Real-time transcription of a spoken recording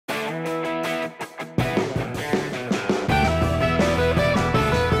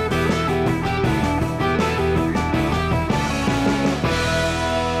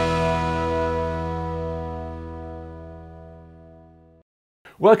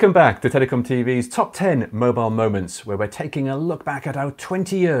Welcome back to TelecomTV's Top 10 Mobile Moments, where we're taking a look back at our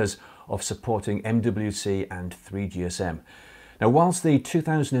 20 years of supporting MWC and 3GSM. Now, whilst the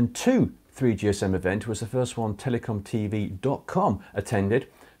 2002 3GSM event was the first one TelecomTV.com attended,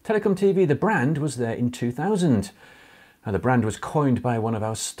 TelecomTV, the brand, was there in 2000. Now, the brand was coined by one of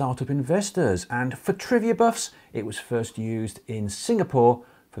our startup investors, and for trivia buffs, it was first used in Singapore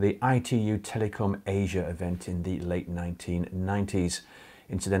for the ITU Telecom Asia event in the late 1990s.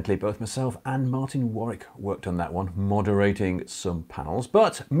 Incidentally, both myself and Martin Warwick worked on that one, moderating some panels.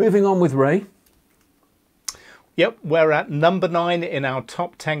 But moving on with Ray. Yep, we're at number 9 in our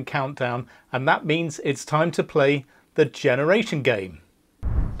top 10 countdown, and that means it's time to play the generation game.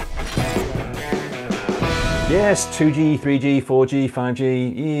 Yes, 2G, 3G, 4G,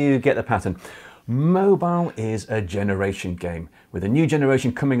 5G, you get the pattern. Mobile is a generation game, with a new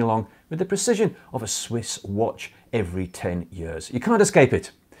generation coming along with the precision of a Swiss watch every 10 years. You can't escape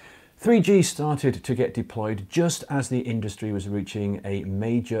it. 3G started to get deployed just as the industry was reaching a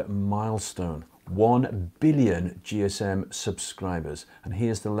major milestone, 1 billion GSM subscribers. And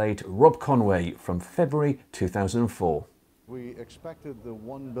here's the late Rob Conway from February 2004. We expected the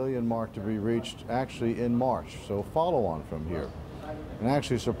 1 billion mark to be reached actually in March, so follow on from here. And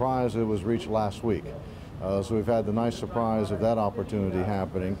actually surprised it was reached last week. So we've had the nice surprise of that opportunity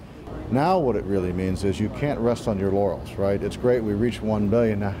happening. Now what it really means is you can't rest on your laurels, right? It's great we reached 1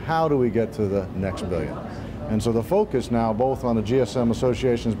 billion. Now how do we get to the next billion? And so the focus now both on the GSM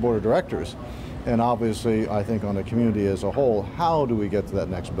Association's Board of Directors and obviously I think on the community as a whole, how do we get to that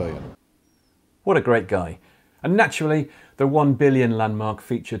next billion? What a great guy. And naturally, the 1 billion landmark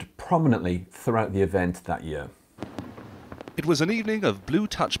featured prominently throughout the event that year. It was an evening of blue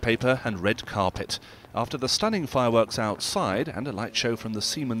touch paper and red carpet. After the stunning fireworks outside and a light show from the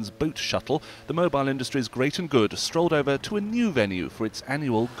Siemens boat shuttle, the mobile industry's great and good strolled over to a new venue for its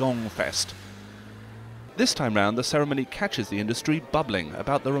annual Gong Fest. This time round, the ceremony catches the industry bubbling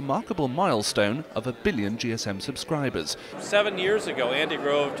about the remarkable milestone of 1 billion GSM subscribers. 7 years ago, Andy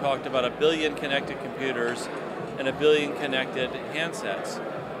Grove talked about 1 billion connected computers and 1 billion connected handsets.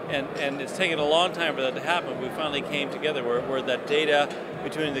 And it's taken a long time for that to happen. We finally came together where that data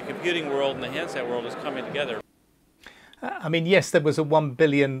between the computing world and the handset world is coming together. I mean, yes, there was a 1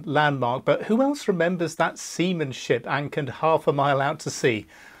 billion landmark, but who else remembers that Siemens ship anchored half a mile out to sea?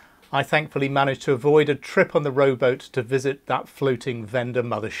 I thankfully managed to avoid a trip on the rowboat to visit that floating vendor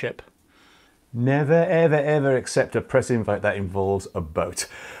mothership. Never, ever, ever accept a press invite that involves a boat.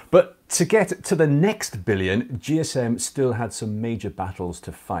 But to get to the next billion, GSM still had some major battles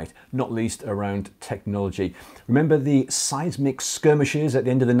to fight, not least around technology. Remember the seismic skirmishes at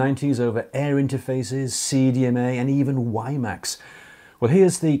the end of the 90s over air interfaces, CDMA, and even WiMAX? Well,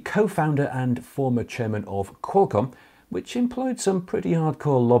 here's the co-founder and former chairman of Qualcomm, which employed some pretty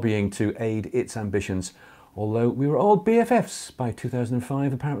hardcore lobbying to aid its ambitions, although we were all BFFs by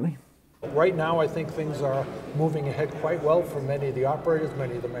 2005, apparently. Right now, I think things are moving ahead quite well for many of the operators,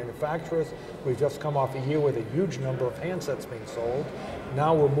 many of the manufacturers. We've just come off a year with a huge number of handsets being sold.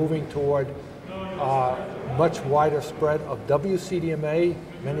 Now we're moving toward much wider spread of WCDMA.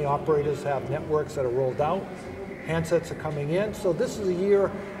 Many operators have networks that are rolled out. Handsets are coming in. So this is a year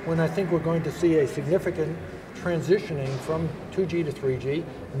when I think we're going to see a significant transitioning from 2G to 3G.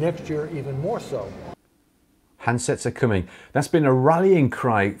 Next year, even more so. Handsets are coming. That's been a rallying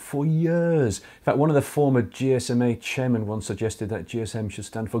cry for years. In fact, one of the former GSMA chairmen once suggested that GSM should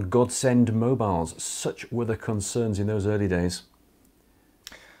stand for Godsend Mobiles. Such were the concerns in those early days.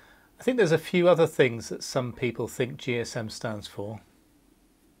 I think there's a few other things that some people think GSM stands for.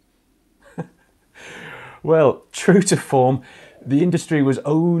 Well, true to form, the industry was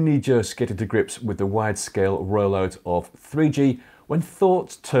only just getting to grips with the wide-scale rollout of 3G when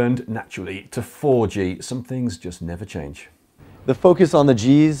thoughts turned naturally to 4G. Some things just never change. The focus on the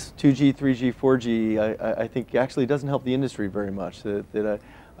Gs, 2G, 3G, 4G, I think actually doesn't help the industry very much.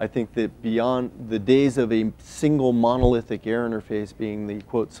 I think that beyond the days of a single monolithic air interface being the,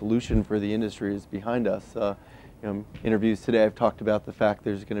 quote, solution for the industry is behind us. Interviews today I've talked about the fact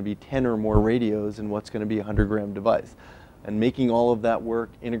there's going to be 10 or more radios in what's going to be a 100-gram device. And making all of that work,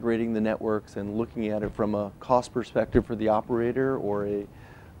 integrating the networks and looking at it from a cost perspective for the operator or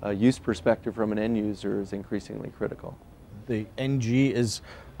a use perspective from an end user is increasingly critical. The NG is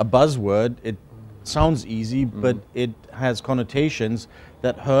a buzzword. It sounds easy, but it has connotations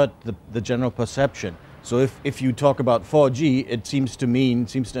that hurt the general perception. So if you talk about 4G, it seems to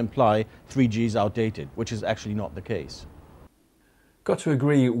imply 3G is outdated, which is actually not the case. Got to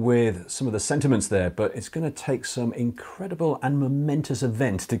agree with some of the sentiments there, but it's going to take some incredible and momentous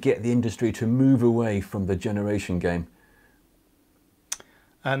event to get the industry to move away from the generation game.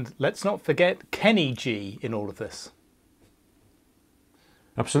 And let's not forget Kenny G in all of this.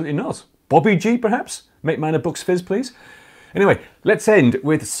 Absolutely not. Bobby G, perhaps? Make mine a Bucks Fizz, please. Anyway, let's end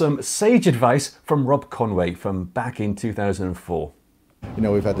with some sage advice from Rob Conway from back in 2004. You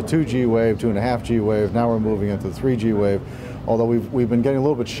know, we've had the 2G wave, 2.5G wave, now we're moving into the 3G wave, although we've been getting a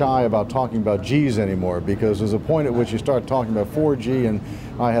little bit shy about talking about Gs anymore, because there's a point at which you start talking about 4G, and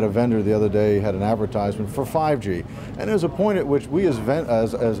I had a vendor the other day had an advertisement for 5G, and there's a point at which we as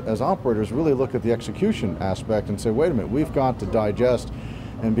operators really look at the execution aspect and say, wait a minute, we've got to digest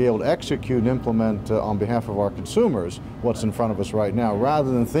and be able to execute and implement on behalf of our consumers what's in front of us right now,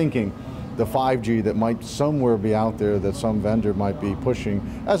 rather than thinking the 5G that might somewhere be out there that some vendor might be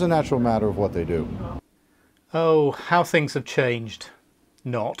pushing as a natural matter of what they do. Oh, how things have changed.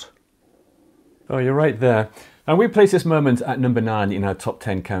 Not. Oh, you're right there. And we place this moment at number 9 in our top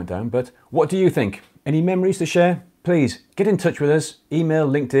 10 countdown, but what do you think? Any memories to share? Please get in touch with us, email,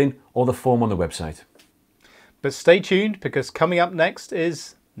 LinkedIn, or the form on the website. But stay tuned, because coming up next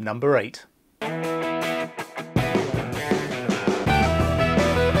is number 8.